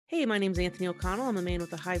Hey, my name's Anthony O'Connell. I'm a man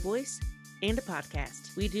with a high voice and a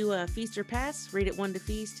podcast. We do a feast or pass, rate it 1 to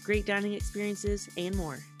feast, great dining experiences, and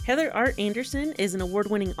more. Heather Art Anderson is an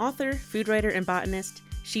award-winning author, food writer, and botanist.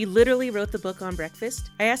 She literally wrote the book on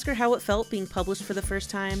breakfast. I asked her how it felt being published for the first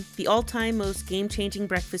time, the all-time most game-changing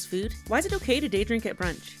breakfast food. Why is it okay to day drink at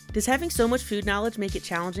brunch? Does having so much food knowledge make it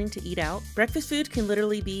challenging to eat out? Breakfast food can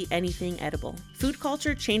literally be anything edible. Food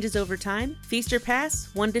culture changes over time. Feast or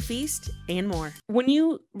pass, 1 to feast, and more. When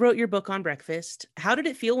you wrote your book on breakfast, how did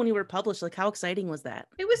it feel when you were published? Like, how exciting was that?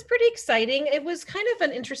 It was pretty exciting. It was kind of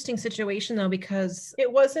an interesting situation, though, because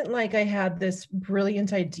it wasn't like I had this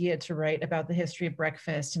brilliant idea to write about the history of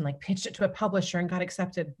breakfast and like pitched it to a publisher and got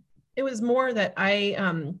accepted. It was more that I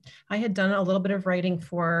had done a little bit of writing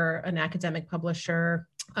for an academic publisher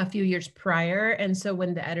a few years prior. And so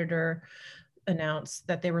when the editor announced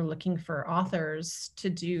that they were looking for authors to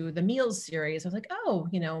do the meals series, I was like, oh,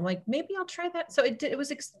 like maybe I'll try that. So it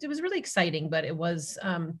was really exciting, but it was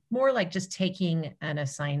more like just taking an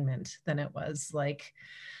assignment than it was like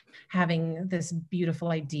having this beautiful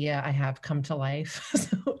idea I have come to life.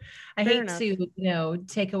 So I Fair hate enough. to,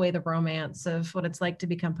 take away the romance of what it's like to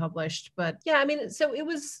become published. But yeah, I mean, so it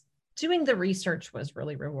was doing the research was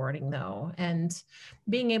really rewarding though. And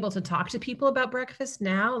being able to talk to people about breakfast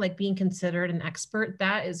now, like being considered an expert,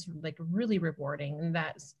 that is like really rewarding. And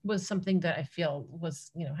that was something that I feel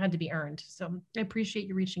was, had to be earned. So I appreciate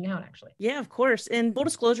you reaching out actually. Yeah, of course. And full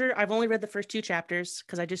disclosure, I've only read the first 2 chapters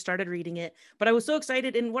because I just started reading it, but I was so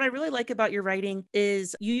excited. And what I really like about your writing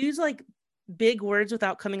is you use like big words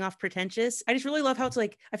without coming off pretentious. I just really love how it's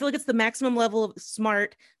like, I feel like it's the maximum level of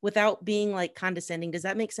smart without being like condescending. Does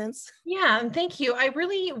that make sense? Yeah, and thank you. I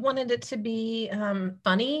really wanted it to be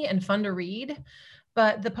funny and fun to read,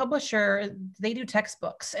 but the publisher, they do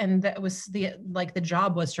textbooks, and that was the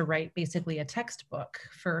job was to write basically a textbook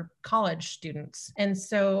for college students. And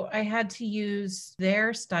so I had to use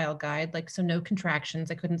their style guide, like so no contractions.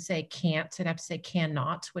 I couldn't say can't, I'd have to say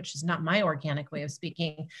cannot, which is not my organic way of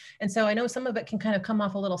speaking. And so I know some of it can kind of come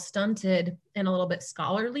off a little stunted and a little bit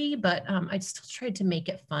scholarly, but I still tried to make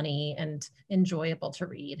it funny and enjoyable to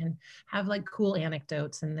read and have like cool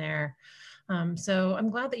anecdotes in there. So I'm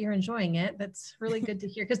glad that you're enjoying it. That's really good to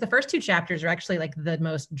hear, because the first 2 chapters are actually like the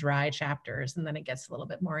most dry chapters, and then it gets a little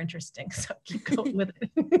bit more interesting. So keep going with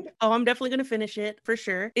it. Oh, I'm definitely going to finish it for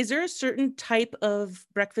sure. Is there a certain type of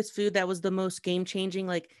breakfast food that was the most game changing,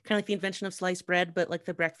 like kind of like the invention of sliced bread, but like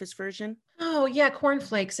the breakfast version? Oh yeah,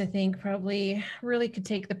 cornflakes, I think probably really could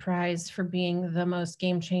take the prize for being the most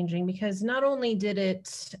game changing, because not only did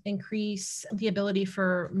it increase the ability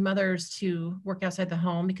for mothers to work outside the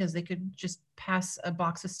home because they could just pass a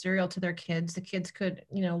box of cereal to their kids. The kids could,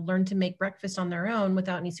 learn to make breakfast on their own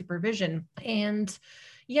without any supervision. And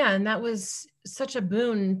yeah, and that was such a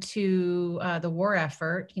boon to the war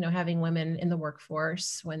effort, having women in the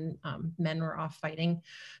workforce when men were off fighting.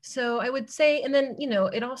 So I would say, and then,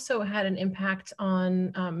 it also had an impact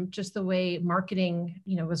on just the way marketing,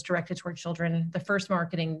 was directed toward children. The first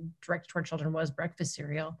marketing directed toward children was breakfast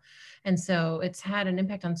cereal. And so it's had an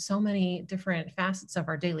impact on so many different facets of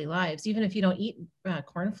our daily lives. Even if you don't eat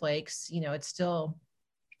cornflakes, it's still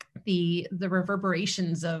the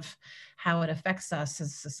reverberations of how it affects us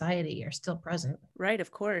as society are still present. Right,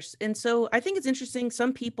 of course. And so I think it's interesting.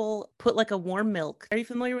 Some people put like a warm milk. Are you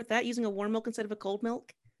familiar with that? Using a warm milk instead of a cold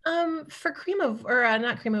milk? For cream of, or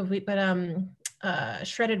not cream of wheat, but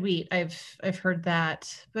shredded wheat, I've heard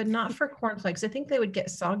that, but not for cornflakes. I think they would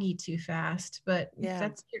get soggy too fast. But if Yeah.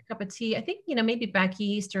 that's your cup of tea, I think, maybe back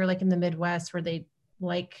east or like in the Midwest where they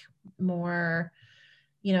like more,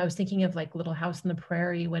 I was thinking of like Little House on the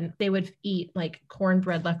Prairie when they would eat like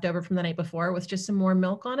cornbread left over from the night before with just some more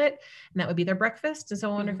milk on it, and that would be their breakfast. And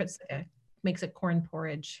so I wonder if it's makes it corn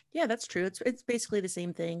porridge. Yeah, that's true. It's basically the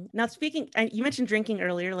same thing. Now, speaking, you mentioned drinking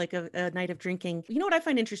earlier, like a night of drinking. You know what I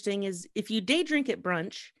find interesting is if you day drink at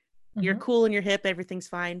brunch, you're cool and you're hip, everything's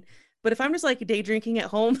fine. But if I'm just like day drinking at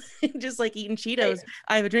home, just like eating Cheetos,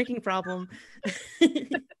 I have a drinking problem.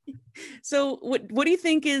 So what do you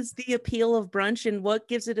think is the appeal of brunch, and what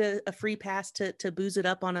gives it a free pass to booze it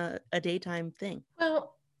up on a daytime thing?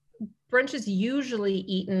 Well, brunch is usually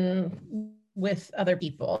eaten with other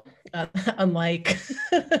people, unlike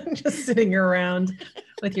just sitting around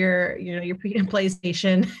with your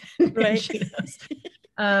PlayStation.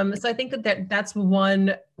 Right. So I think that's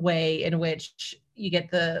one way in which you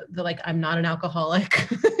get the like I'm not an alcoholic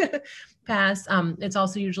pass. It's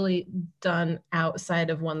also usually done outside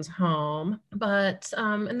of one's home, but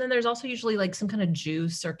and then there's also usually like some kind of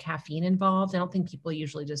juice or caffeine involved. I don't think people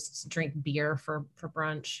usually just drink beer for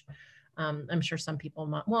brunch. I'm sure some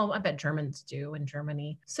people, well, I bet Germans do in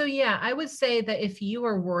Germany. So yeah, I would say that if you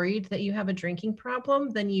are worried that you have a drinking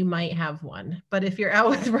problem, then you might have one. But if you're out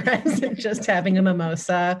with friends and just having a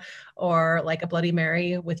mimosa or like a Bloody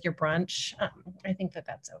Mary with your brunch, I think that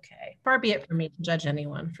that's okay. Far be it for me to judge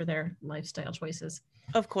anyone for their lifestyle choices.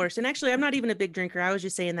 Of course. And actually, I'm not even a big drinker. I was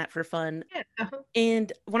just saying that for fun. Yeah.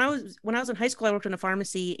 And when I was in high school, I worked in a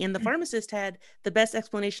pharmacy, and the pharmacist had the best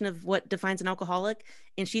explanation of what defines an alcoholic.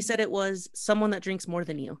 And she said it was someone that drinks more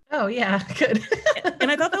than you. Oh yeah, good.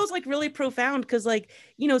 And I thought that was like really profound because, like,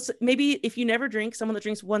 you know, maybe if you never drink, someone that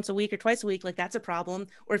drinks once a week or twice a week, like that's a problem.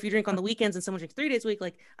 Or if you drink on the weekends and someone drinks 3 days a week,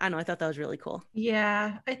 like, I don't know, I thought that was really cool.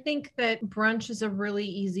 Yeah, I think that brunch is a really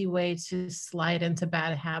easy way to slide into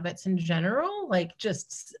bad habits in general, like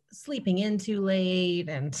just sleeping in too late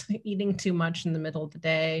and eating too much in the middle of the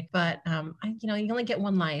day. But you only get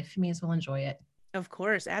one life. You may as well enjoy it. Of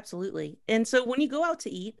course, absolutely. And so when you go out to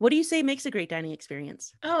eat, what do you say makes a great dining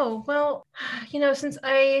experience? Oh, well, since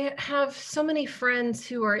I have so many friends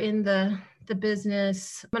who are in the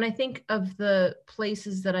business, when I think of the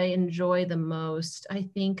places that I enjoy the most, I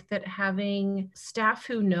think that having staff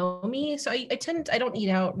who know me. So I don't eat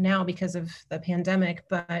out now because of the pandemic,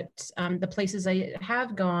 but the places I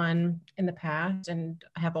have gone in the past and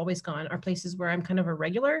have always gone are places where I'm kind of a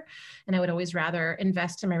regular, and I would always rather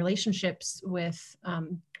invest in my relationships with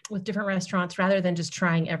different restaurants rather than just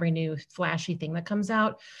trying every new flashy thing that comes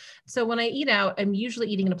out. So when I eat out, I'm usually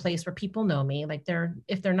eating in a place where people know me. Like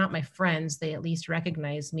if they're not my friends, they at least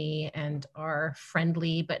recognize me and are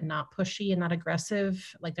friendly, but not pushy and not aggressive,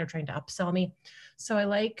 like they're trying to upsell me. So I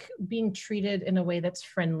like being treated in a way that's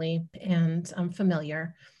friendly and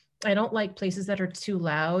familiar. I don't like places that are too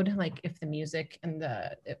loud. Like if the music and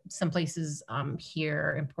some places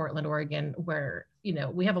here in Portland, Oregon, where,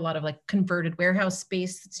 we have a lot of like converted warehouse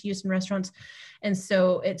space that's used in restaurants. And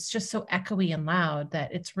so it's just so echoey and loud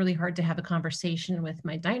that it's really hard to have a conversation with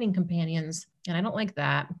my dining companions. And I don't like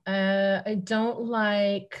that. I'm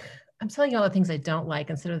telling you all the things I don't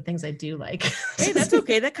like instead of the things I do like. Hey, that's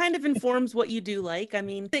okay. That kind of informs what you do like. I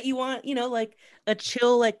mean, that you want, like a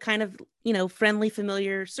chill, like kind of, friendly,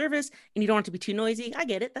 familiar service, and you don't want it to be too noisy. I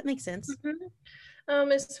get it. That makes sense.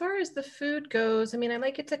 Mm-hmm. As far as the food goes, I mean, I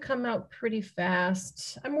like it to come out pretty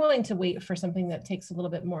fast. I'm willing to wait for something that takes a little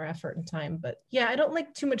bit more effort and time, but yeah, I don't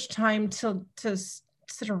like too much time to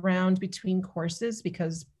sit around between courses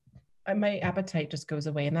because my appetite just goes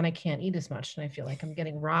away and then I can't eat as much. And I feel like I'm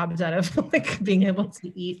getting robbed out of like being able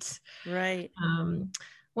to eat. Right.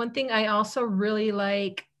 One thing I also really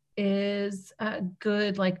like is a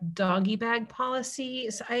good like doggy bag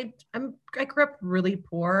policy. So I grew up really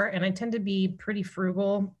poor and I tend to be pretty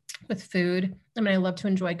frugal with food. I mean, I love to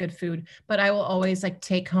enjoy good food, but I will always like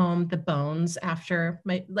take home the bones after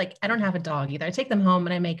I don't have a dog either. I take them home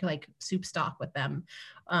and I make like soup stock with them.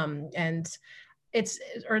 And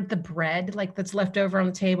or the bread like that's left over on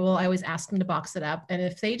the table. I always ask them to box it up. And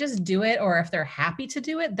if they just do it, or if they're happy to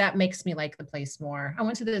do it, that makes me like the place more. I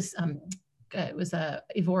went to this, it was a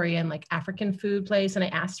Ivorian, like African food place. And I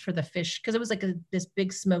asked for the fish because it was like this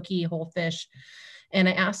big smoky whole fish. And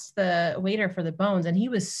I asked the waiter for the bones and he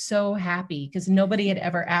was so happy because nobody had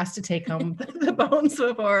ever asked to take home the bones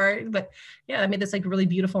before. But yeah, I made this like really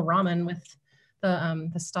beautiful ramen with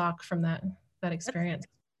the stock from that experience.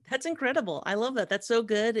 That's incredible. I love that. That's so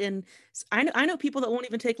good. And I know people that won't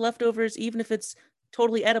even take leftovers, even if it's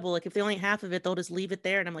totally edible. Like if they only eat half of it, they'll just leave it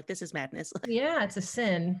there. And I'm like, this is madness. Yeah, it's a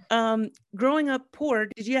sin. Growing up poor,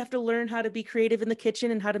 did you have to learn how to be creative in the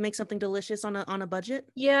kitchen and how to make something delicious on a budget?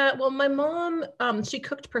 Yeah, well, my mom, she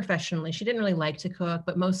cooked professionally. She didn't really like to cook,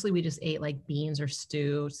 but mostly we just ate like beans or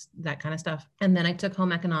stews, that kind of stuff. And then I took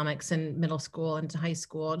home economics in middle school and to high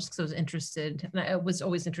school just because I was interested. And I was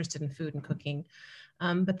always interested in food and cooking.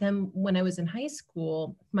 But then when I was in high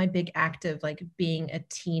school, my big act of like being a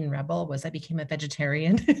teen rebel was I became a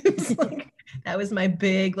vegetarian. That was my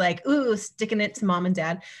big like, ooh, sticking it to mom and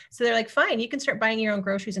dad. So they're like, fine, you can start buying your own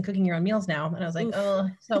groceries and cooking your own meals now. And I was like, oh,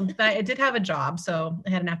 but I did have a job. So I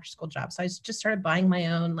had an after school job. So I just started buying my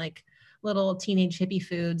own like little teenage hippie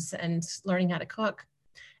foods and learning how to cook.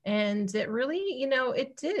 And it really,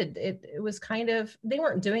 it did. It was kind of, they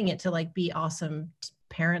weren't doing it to like be awesome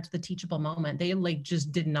parent, the teachable moment. They like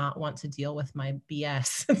just did not want to deal with my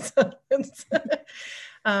BS. But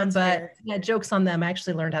yeah, jokes on them. I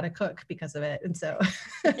actually learned how to cook because of it. And so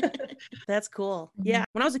that's cool. Yeah.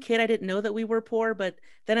 When I was a kid, I didn't know that we were poor, but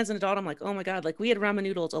then as an adult, I'm like, oh my God, like we had ramen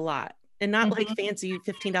noodles a lot. And not like fancy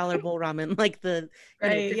 $15 bowl ramen, like the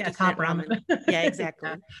top ramen. Yeah, exactly.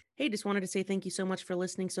 Yeah. Hey, just wanted to say thank you so much for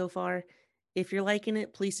listening so far. If you're liking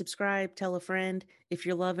it, please subscribe, tell a friend. If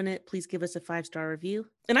you're loving it, please give us a 5-star review.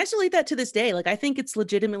 And I still eat that to this day. Like, I think it's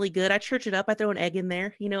legitimately good. I church it up. I throw an egg in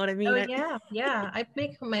there. You know what I mean? Oh yeah, yeah. I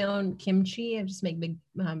make my own kimchi. I just make big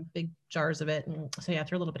jars of it, and so yeah, I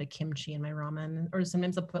throw a little bit of kimchi in my ramen, or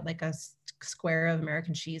sometimes I'll put like a square of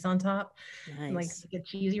American cheese on top, and like Nice. a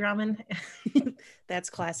cheesy ramen. That's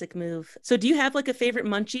classic move. So do you have like a favorite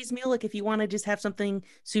munchies meal? Like if you want to just have something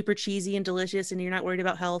super cheesy and delicious and you're not worried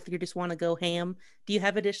about health, you just want to go ham. Do you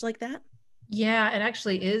have a dish like that? Yeah, it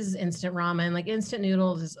actually is instant ramen. Like instant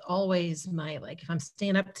noodles is always my like if I'm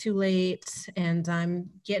staying up too late and I'm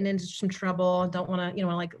getting into some trouble, don't want to,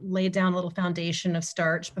 like lay down a little foundation of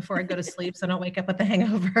starch before I go to sleep so I don't wake up with a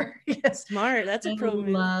hangover. Yes. Smart. That's a I pro move.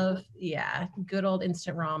 love, yeah, good old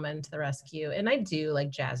instant ramen to the rescue. And I do like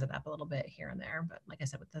jazz it up a little bit here and there. But like I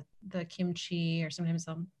said, with the kimchi, or sometimes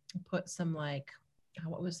I'll put some like,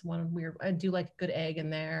 what was one weird, I do like a good egg in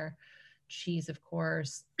there, cheese, of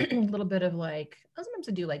course, a little bit of like, sometimes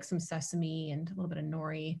I do like some sesame and a little bit of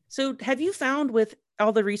nori. So have you found with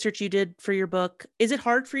all the research you did for your book, is it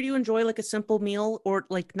hard for you to enjoy like a simple meal, or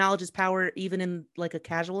like knowledge is power even in like a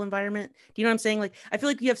casual environment? Do you know what I'm saying? Like, I feel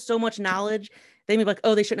like you have so much knowledge. They may be like,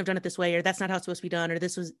 oh, they shouldn't have done it this way, or that's not how it's supposed to be done, or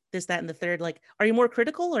this was this, that, and the third. Like, are you more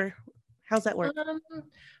critical, or how's that work?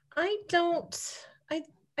 I don't,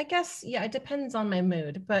 I guess, yeah, it depends on my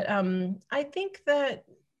mood, but I think that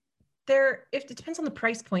if it depends on the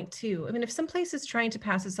price point too. I mean, if some place is trying to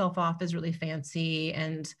pass itself off as really fancy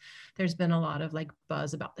and there's been a lot of like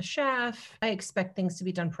buzz about the chef, I expect things to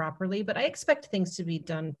be done properly, but I expect things to be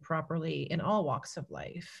done properly in all walks of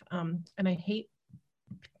life. And I hate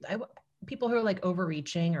people who are like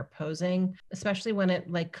overreaching or posing, especially when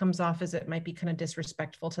it like comes off as it might be kind of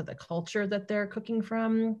disrespectful to the culture that they're cooking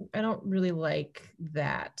from. I don't really like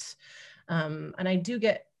that. And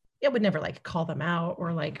I would never like call them out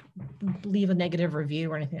or like leave a negative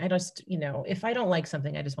review or anything. I just, if I don't like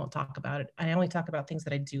something, I just won't talk about it. I only talk about things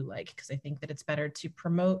that I do like, because I think that it's better to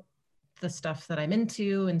promote the stuff that I'm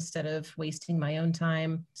into instead of wasting my own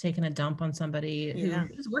time taking a dump on somebody who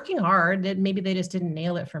is working hard. That maybe they just didn't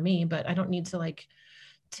nail it for me, but I don't need to like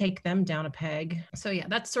take them down a peg. So yeah,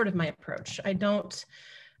 that's sort of my approach.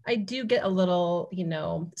 I do get a little,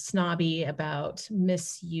 snobby about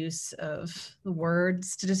misuse of the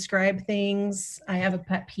words to describe things. I have a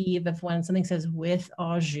pet peeve of when something says with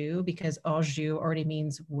au jus, because au jus already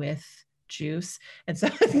means with juice. And so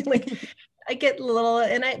like I get a little,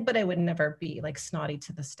 but I would never be like snotty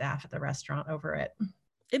to the staff at the restaurant over it.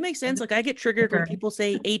 It makes sense. Like I get triggered when people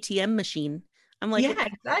say ATM machine. I'm like, yeah,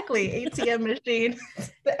 exactly. ATM machine.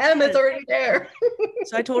 The M is already there.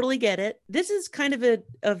 So I totally get it. This is kind of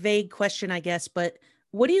a vague question, I guess, but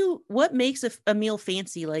what makes a meal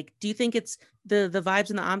fancy? Like, do you think it's the vibes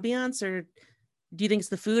and the ambiance, or do you think it's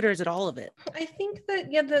the food, or is it all of it? I think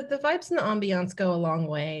that, yeah, the vibes and the ambiance go a long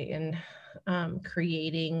way in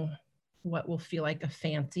creating what will feel like a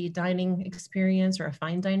fancy dining experience or a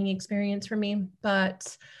fine dining experience for me.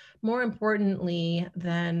 But more importantly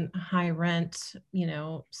than high rent,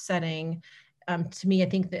 setting, to me, I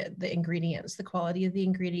think that the ingredients, the quality of the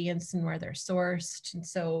ingredients and where they're sourced. And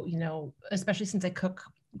so, especially since I cook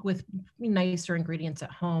with nicer ingredients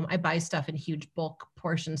at home, I buy stuff in huge bulk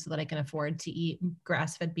portions so that I can afford to eat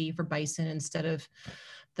grass-fed beef or bison instead of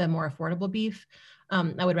the more affordable beef.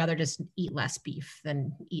 I would rather just eat less beef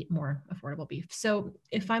than eat more affordable beef. So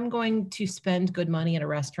if I'm going to spend good money at a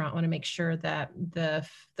restaurant, I want to make sure that the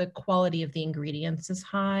quality of the ingredients is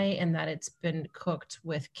high and that it's been cooked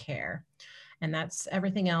with care. And that's,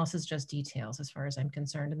 everything else is just details as far as I'm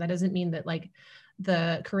concerned. And that doesn't mean that like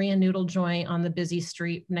the Korean noodle joint on the busy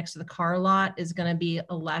street next to the car lot is going to be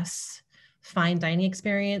a less fine dining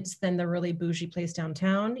experience than the really bougie place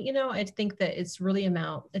downtown. I think that it's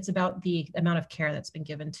about the amount of care that's been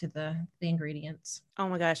given to the ingredients. Oh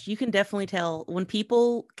my gosh, you can definitely tell when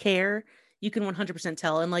people care. You can 100%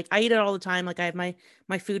 tell. And like, I eat it all the time. Like I have my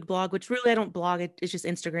food blog, which really I don't blog. It's just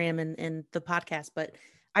Instagram and the podcast. But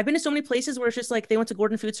I've been to so many places where it's just like they went to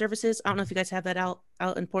Gordon Food Services. I don't know if you guys have that out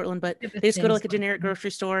in Portland, but they just go to like a generic grocery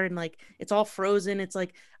store and like it's all frozen. It's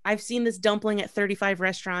like I've seen this dumpling at 35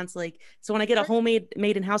 restaurants. Like, so when I get a homemade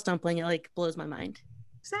made in house dumpling, it like blows my mind.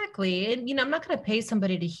 Exactly. And I'm not going to pay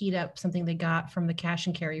somebody to heat up something they got from the cash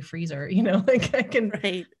and carry freezer. Like I can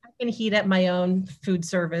heat up my own food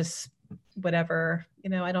service, whatever.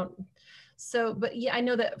 I don't. So, but yeah, I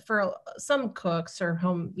know that for some cooks or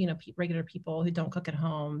home, regular people who don't cook at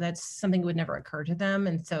home, that's something that would never occur to them.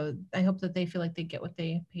 And so I hope that they feel like they get what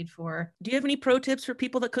they paid for. Do you have any pro tips for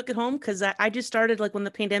people that cook at home? Because I just started, like, when the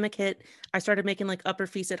pandemic hit, I started making like upper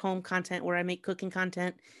feast at home content where I make cooking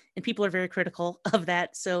content, and people are very critical of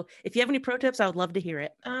that. So if you have any pro tips, I would love to hear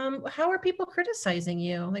it. How are people criticizing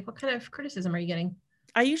you? Like, what kind of criticism are you getting?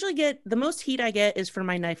 I usually get the most heat I get is for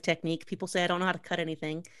my knife technique. People say I don't know how to cut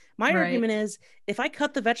anything. My Right. argument is if I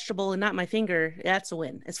cut the vegetable and not my finger, that's a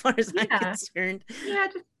win as far as I'm Yeah. concerned. Yeah,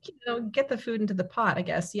 just get the food into the pot, I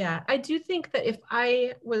guess. Yeah. I do think that if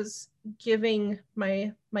I was giving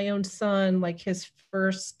my own son like his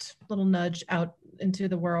first little nudge out into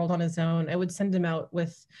the world on his own, I would send him out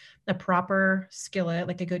with a proper skillet,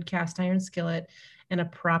 like a good cast iron skillet, and a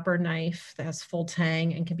proper knife that has full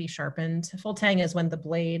tang and can be sharpened. Full tang is when the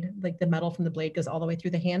blade, like the metal from the blade, goes all the way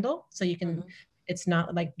through the handle. So you can, Mhm. it's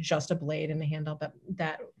not like just a blade and a handle, but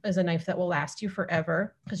that is a knife that will last you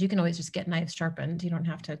forever because you can always just get knives sharpened. You don't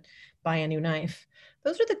have to buy a new knife.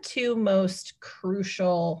 Those are the two most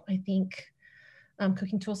crucial, I think,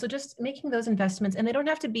 cooking tools. So just making those investments, and they don't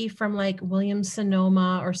have to be from like Williams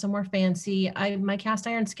Sonoma or somewhere fancy. My cast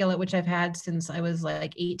iron skillet, which I've had since I was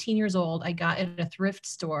like 18 years old, I got at a thrift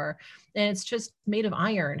store, and it's just made of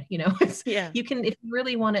iron. It's Yeah. you can, if you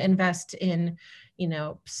really want to invest in,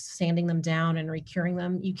 sanding them down and recuring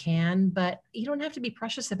them, you can, but you don't have to be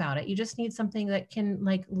precious about it. You just need something that can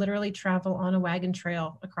like literally travel on a wagon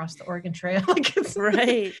trail across the Oregon Trail. Like it's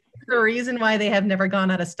Right. the reason why they have never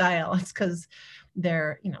gone out of style. It's because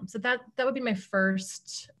they're, so that would be my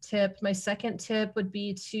first tip. My second tip would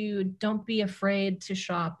be to don't be afraid to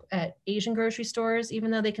shop at Asian grocery stores,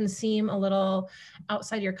 even though they can seem a little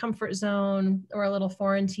outside your comfort zone or a little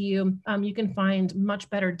foreign to you. You can find much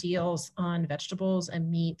better deals on vegetables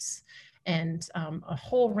and meats and a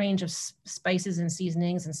whole range of spices and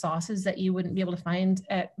seasonings and sauces that you wouldn't be able to find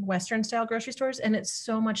at Western style grocery stores. And it's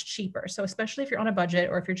so much cheaper. So especially if you're on a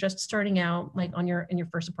budget or if you're just starting out, like in your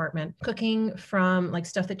first apartment, cooking from like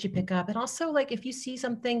stuff that you pick up. And also like if you see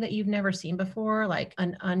something that you've never seen before, like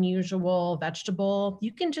an unusual vegetable,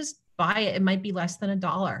 you can just buy it. It might be less than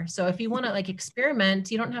 $1. So if you want to like experiment,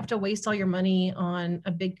 you don't have to waste all your money on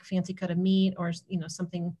a big fancy cut of meat or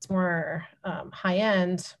something more high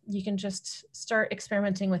end. You can just start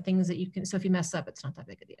experimenting with things that you can. So if you mess up, it's not that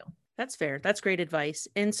big a deal. That's fair. That's great advice.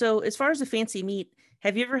 And so as far as the fancy meat,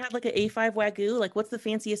 have you ever had like an A5 Wagyu? Like what's the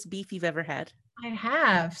fanciest beef you've ever had? I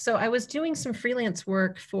have. So I was doing some freelance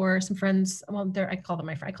work for some friends. Well, I call them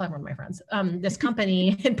my friend. I call them one of my friends. This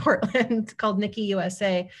company in Portland called Nikki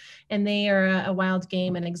USA, and they are a wild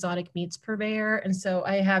game and exotic meats purveyor. And so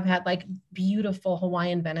I have had like beautiful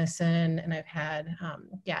Hawaiian venison, and I've had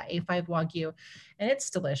A5 Wagyu, and it's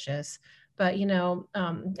delicious. But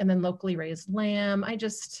and then locally raised lamb.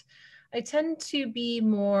 I tend to be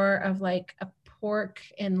more of like a pork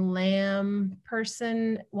and lamb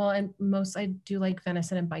person. Well, and I do like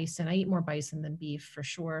venison and bison. I eat more bison than beef for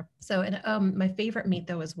sure. So, and my favorite meat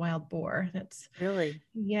though is wild boar. Really?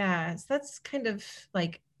 That's kind of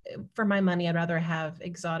like for my money, I'd rather have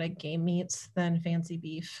exotic game meats than fancy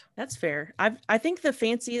beef. That's fair. I think the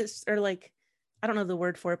fanciest, or like, I don't know the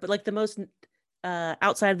word for it, but like the most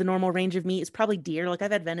outside of the normal range of meat is probably deer. Like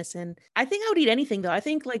I've had venison. I think I would eat anything though. I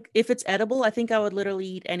think like if it's edible, I think I would literally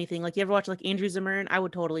eat anything. Like you ever watch like Andrew Zimmern? I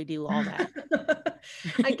would totally do all that.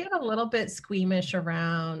 I get a little bit squeamish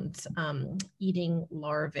around eating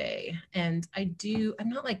larvae, and I'm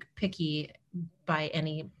not like picky by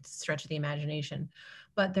any stretch of the imagination,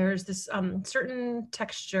 but there's this certain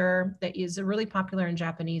texture that is really popular in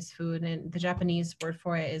Japanese food, and the Japanese word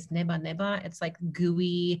for it is neba neba. It's like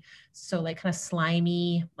gooey, so like kind of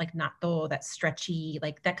slimy, like natto, that stretchy,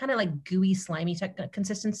 like that kind of like gooey, slimy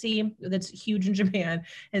consistency that's huge in Japan.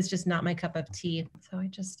 It's just not my cup of tea. So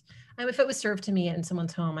if it was served to me in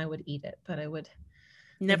someone's home, I would eat it, but I would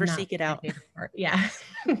Never not seek it be my out. favorite part. Yeah.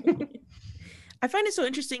 I find it so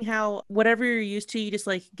interesting how whatever you're used to, you just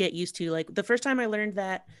like get used to. Like the first time I learned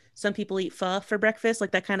that some people eat pho for breakfast, like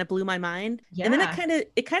that kind of blew my mind. And then it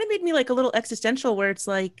Yeah. kind of made me like a little existential where it's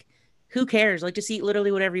like, who cares? Like just eat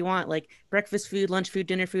literally whatever you want. Like breakfast food, lunch food,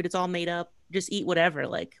 dinner food, it's all made up. Just eat whatever.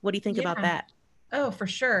 Like, what do you think about Yeah. that? Oh, for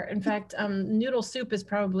sure. In fact, noodle soup is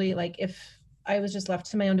probably like if I was just left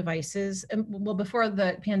to my own devices. And well, before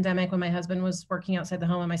the pandemic, when my husband was working outside the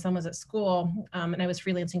home and my son was at school, and I was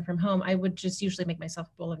freelancing from home, I would just usually make myself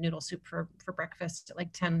a bowl of noodle soup for breakfast at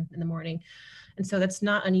like 10 in the morning. And so that's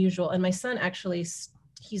not unusual. And my son actually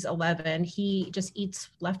he's 11, he just eats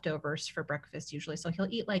leftovers for breakfast usually. So he'll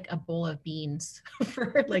eat like a bowl of beans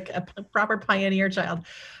for like a proper pioneer child.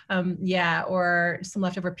 Yeah, or some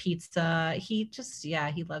leftover pizza. He just,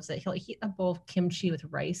 yeah, he loves it. He'll eat a bowl of kimchi with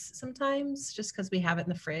rice sometimes just because we have it in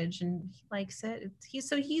the fridge and he likes it.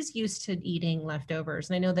 He's used to eating leftovers.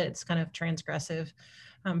 And I know that it's kind of transgressive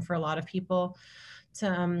for a lot of people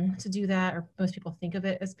to do that, or most people think of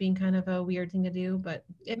it as being kind of a weird thing to do, but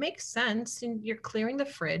it makes sense. And you're clearing the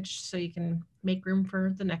fridge so you can make room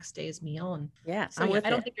for the next day's meal. And Yeah, so yeah, I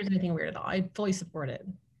don't think there's anything weird at all. I fully support it.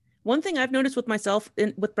 One thing I've noticed with myself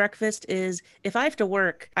with breakfast is if I have to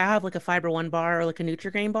work, I have like a Fiber One bar or like a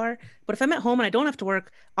Nutri-Grain bar. But if I'm at home and I don't have to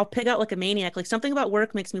work, I'll pig out like a maniac. Like something about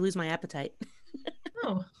work makes me lose my appetite.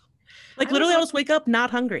 Oh, Like literally, I'll just wake up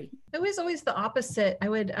not hungry. It was always the opposite. I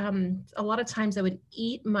would, a lot of times I would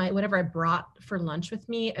eat whatever I brought for lunch with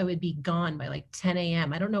me, I would be gone by like 10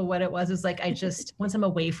 a.m. I don't know what it was. It's like, once I'm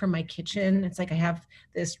away from my kitchen, it's like I have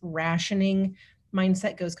this rationing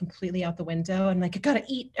mindset goes completely out the window. I'm like, I gotta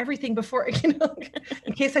eat everything before,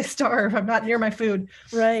 in case I starve, I'm not near my food.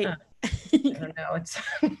 Right. I don't know.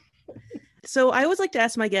 So I always like to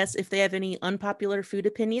ask my guests if they have any unpopular food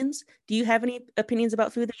opinions. Do you have any opinions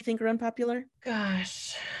about food that you think are unpopular?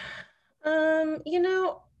 Gosh, let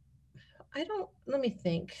me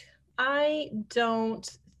think. I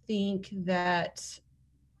don't think that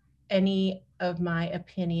any of my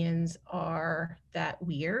opinions are that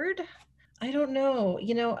weird. I don't know.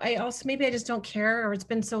 Maybe I just don't care, or it's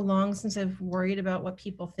been so long since I've worried about what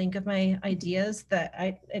people think of my ideas that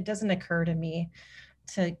it doesn't occur to me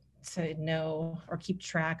to know or keep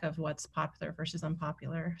track of what's popular versus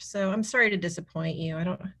unpopular. So I'm sorry to disappoint you.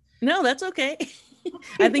 No, that's okay.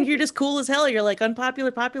 I think you're just cool as hell. You're like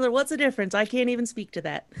unpopular, popular. What's the difference? I can't even speak to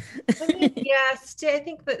that. Yeah, I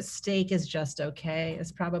think that steak is just okay.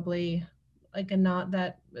 It's probably like a not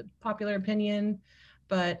that popular opinion,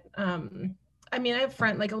 but I have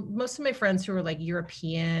like most of my friends who are like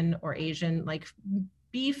European or Asian, like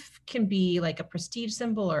beef can be like a prestige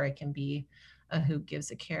symbol, or it can be a who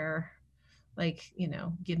gives a care. Like,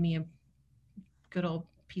 give me a good old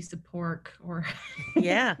piece of pork or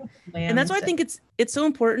yeah. And that's why I think it's so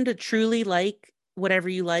important to truly like whatever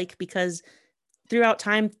you like, because throughout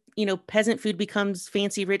time, peasant food becomes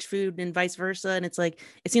fancy rich food and vice versa. And it's like,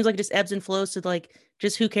 it seems like it just ebbs and flows to like,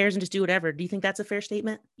 just who cares and just do whatever. Do you think that's a fair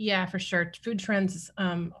statement? Yeah, for sure. Food trends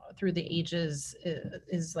through the ages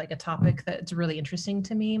is like a topic that's really interesting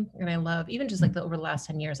to me. And I love, even just like over the last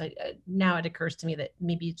 10 years, now it occurs to me that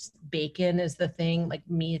maybe bacon is the thing, like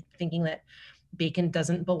me thinking that bacon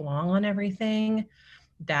doesn't belong on everything.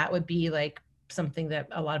 That would be like something that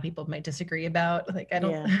a lot of people might disagree about. Like, I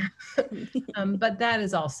don't, yeah. But that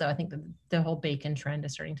is also, I think the whole bacon trend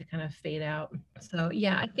is starting to kind of fade out. So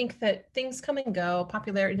yeah, I think that things come and go,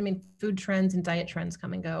 popularity, food trends and diet trends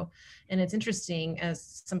come and go. And it's interesting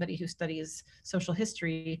as somebody who studies social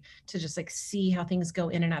history to just like see how things go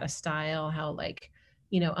in and out of style, how like,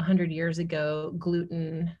 100 years ago,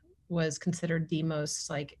 gluten was considered the most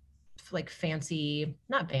like fancy,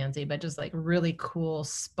 not fancy, but just like really cool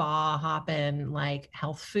spa hopping like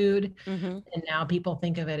health food. Mm-hmm. And now people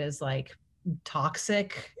think of it as like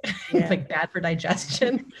toxic, yeah. Like bad for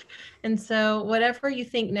digestion. And so whatever you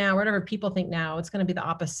think now, whatever people think now, it's going to be the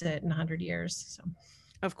opposite in 100 years. So.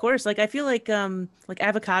 Of course. Like, I feel like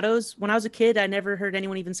avocados, when I was a kid, I never heard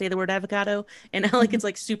anyone even say the word avocado. And now like, it's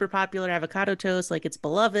like super popular avocado toast, like it's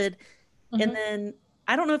beloved. Mm-hmm. And then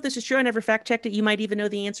I don't know if this is true. I never fact checked it. You might even know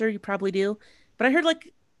the answer. You probably do. But I heard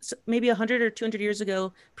like maybe 100 or 200 years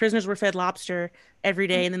ago, prisoners were fed lobster every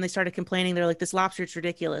day. And then they started complaining. They're like, this lobster, it's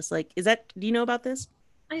ridiculous. Like, do you know about this?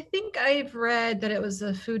 I think I've read that it was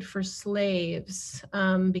a food for slaves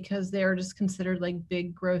because they were just considered like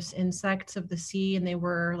big, gross insects of the sea. And they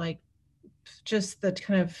were like just the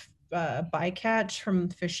kind of bycatch from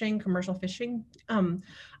fishing, commercial fishing.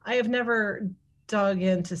 I have never dug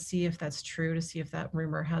in to see if that's true, to see if that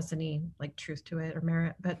rumor has any like truth to it or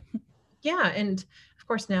merit. But yeah, and of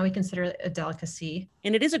course now we consider it a delicacy.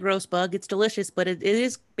 And it is a gross bug. It's delicious, but it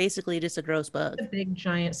is basically just a gross bug. A big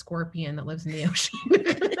giant scorpion that lives in the ocean.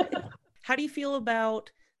 How do you feel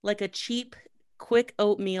about like a cheap, quick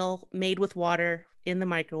oatmeal made with water in the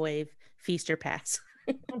microwave? Feast or pass?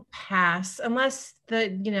 Pass, unless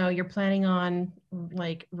you're planning on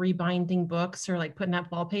like rebinding books or like putting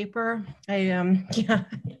out wallpaper. I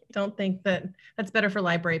don't think that's better for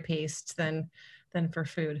library paste than for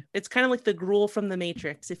food. It's kind of like the gruel from The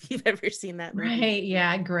Matrix, if you've ever seen that movie. Right,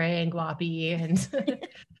 yeah, gray and gloppy and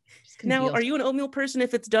just Good Now, deals. are you an oatmeal person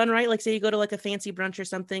if it's done right? Like say you go to like a fancy brunch or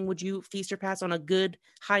something, would you feast or pass on a good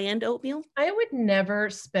high-end oatmeal? I would never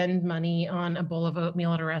spend money on a bowl of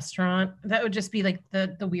oatmeal at a restaurant. That would just be like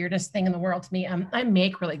the weirdest thing in the world to me. I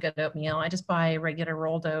make really good oatmeal. I just buy regular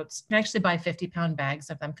rolled oats. I actually buy 50-pound bags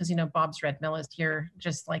of them because, Bob's Red Mill is here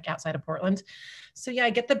just like outside of Portland. So yeah, I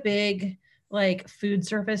get the big like food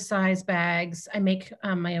service size bags. I make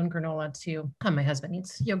my own granola too. My husband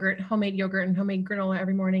eats homemade yogurt and homemade granola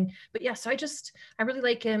every morning. But yeah, so I really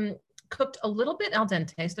like him cooked a little bit al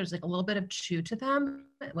dente. So there's like a little bit of chew to them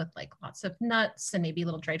with like lots of nuts and maybe a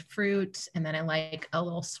little dried fruit. And then I like a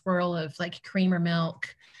little swirl of like cream or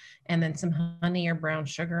milk and then some honey or brown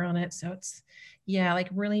sugar on it. So it's, yeah, like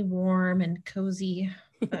really warm and cozy,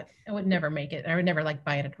 but I would never make it. I would never like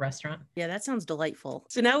buy it at a restaurant. Yeah, that sounds delightful.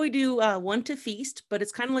 So now we do 1 to feast, but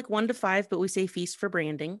it's kind of like 1 to 5, but we say feast for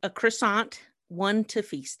branding. A croissant, 1 to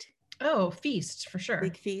feast. Oh, feast for sure.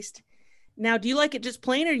 Big feast. Now, do you like it just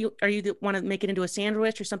plain, or you want to make it into a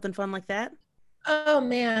sandwich or something fun like that? Oh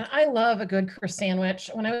man, I love a good croissant sandwich.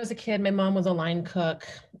 When I was a kid, my mom was a line cook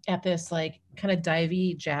at this like kind of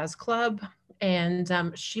divey jazz club. And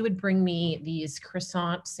she would bring me these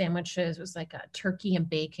croissant sandwiches. It was like a turkey and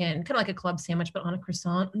bacon, kind of like a club sandwich, but on a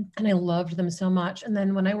croissant. And I loved them so much. And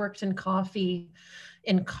then when I worked in coffee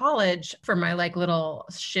in college for my like little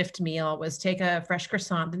shift meal was take a fresh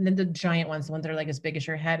croissant and then the giant ones, the ones that are like as big as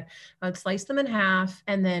your head. I'd slice them in half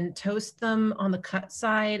and then toast them on the cut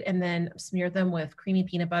side and then smear them with creamy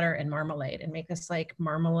peanut butter and marmalade and make this like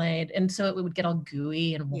marmalade. And so it would get all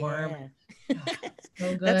gooey and warm. Yeah. Oh,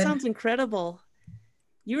 so good. That sounds incredible.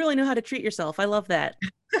 You really know how to treat yourself. I love that.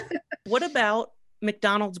 What about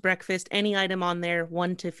McDonald's breakfast? Any item on there,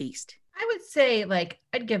 1 to feast? I would say like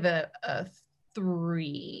I'd give it a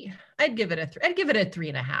 3. I'd give it a 3. I'd give it a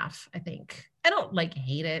 3.5, I think. I don't like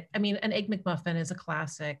hate it. I mean, an Egg McMuffin is a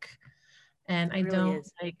classic and I really don't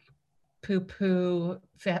is. like poo-poo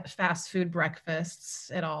fast food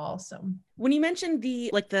breakfasts at all. So When you mentioned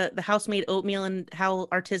the house-made oatmeal and how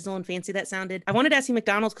artisanal and fancy that sounded, I wanted to ask you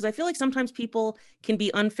McDonald's because I feel like sometimes people can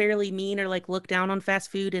be unfairly mean or like look down on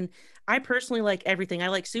fast food. And I personally like everything. I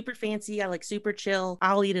like super fancy. I like super chill.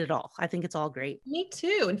 I'll eat it all. I think it's all great. me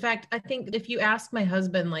too. In fact, I think if you ask my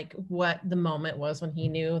husband like what the moment was when he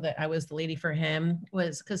knew that I was the lady for him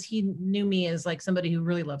was because he knew me as like somebody who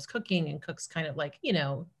really loves cooking and cooks kind of like,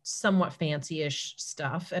 somewhat fancy-ish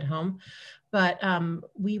stuff at home. But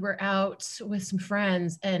we were out with some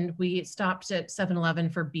friends and we stopped at 7-Eleven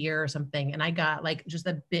for beer or something. And I got like just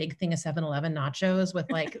a big thing of 7-Eleven nachos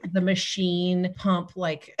with like the machine pump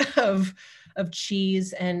like of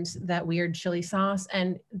cheese and that weird chili sauce.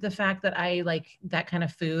 And the fact that I like that kind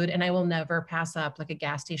of food and I will never pass up like a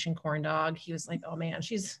gas station corn dog. He was like, oh man,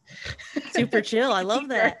 she's Super chill. I love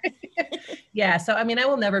that. Yeah. So, I mean, I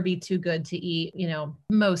will never be too good to eat,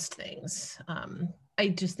 most things. I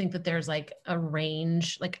just think that there's like a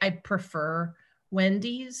range. Like I prefer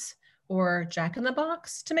Wendy's or Jack in the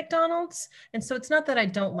Box to McDonald's. And so it's not that I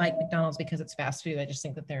don't like McDonald's because it's fast food. I just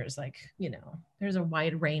think that there's like, there's a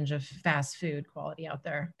wide range of fast food quality out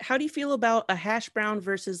there. How do you feel about a hash brown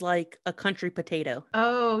versus like a country potato?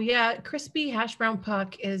 Oh yeah. Crispy hash brown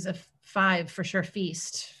puck is a 5 for sure.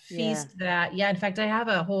 Feast that. Yeah. In fact, I have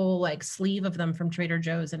a whole like sleeve of them from Trader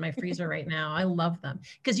Joe's in my freezer right now. I love them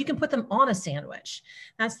because you can put them on a sandwich.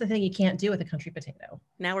 That's the thing you can't do with a country potato.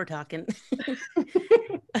 Now we're talking.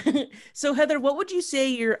 So Heather, what would you say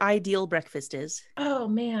your ideal breakfast is? Oh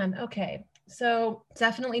man. Okay. So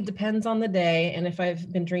definitely depends on the day and if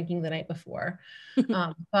I've been drinking the night before.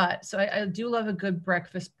 But so I do love a good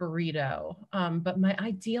breakfast burrito. But my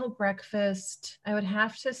ideal breakfast, I would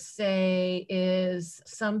have to say is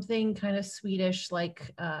something kind of Swedish,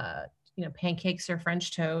 like, pancakes or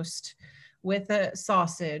French toast with a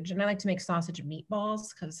sausage. And I like to make sausage and meatballs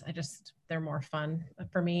because they're more fun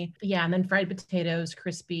for me. Yeah. And then fried potatoes,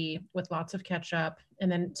 crispy with lots of ketchup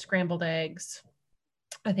and then scrambled eggs.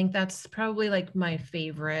 I think that's probably like my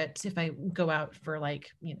favorite if I go out for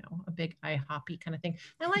like, a big IHOP kind of thing.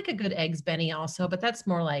 I like a good eggs Benny also, but that's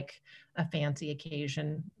more like a fancy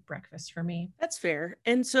occasion breakfast for me. That's fair.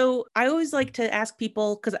 And so I always like to ask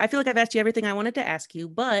people, because I feel like I've asked you everything I wanted to ask you,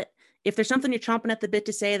 but if there's something you're chomping at the bit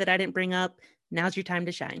to say that I didn't bring up, now's your time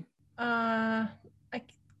to shine. I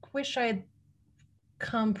wish I'd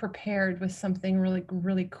come prepared with something really,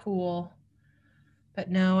 really cool. But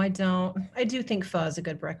no, I don't. I do think pho is a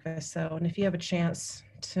good breakfast, though. And if you have a chance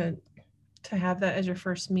to have that as your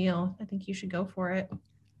first meal, I think you should go for it.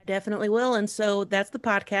 I definitely will. And so that's the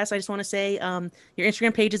podcast. I just want to say your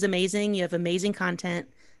Instagram page is amazing. You have amazing content.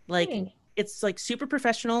 Like Thanks. it's like super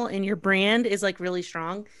professional and your brand is like really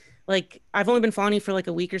strong. like I've only been following you for like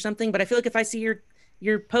a week or something, but I feel like if I see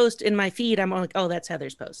your post in my feed, I'm like, oh, that's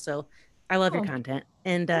Heather's post. So I love your content,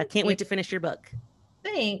 and can't wait to finish your book.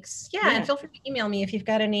 Thanks. Yeah, and feel free to email me if you've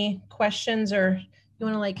got any questions or you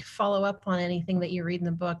want to like follow up on anything that you read in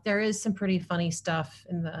the book. There is some pretty funny stuff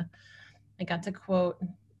in the. I got to quote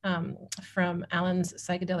from Alan's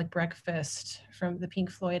Psychedelic Breakfast from the Pink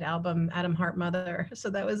Floyd album Atom Heart Mother. So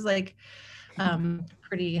that was like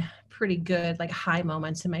pretty good, like high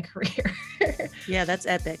moments in my career. Yeah, that's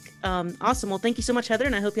epic. Awesome. Well, thank you so much, Heather,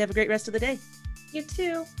 and I hope you have a great rest of the day. You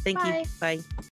too. Thank Bye. you. Bye.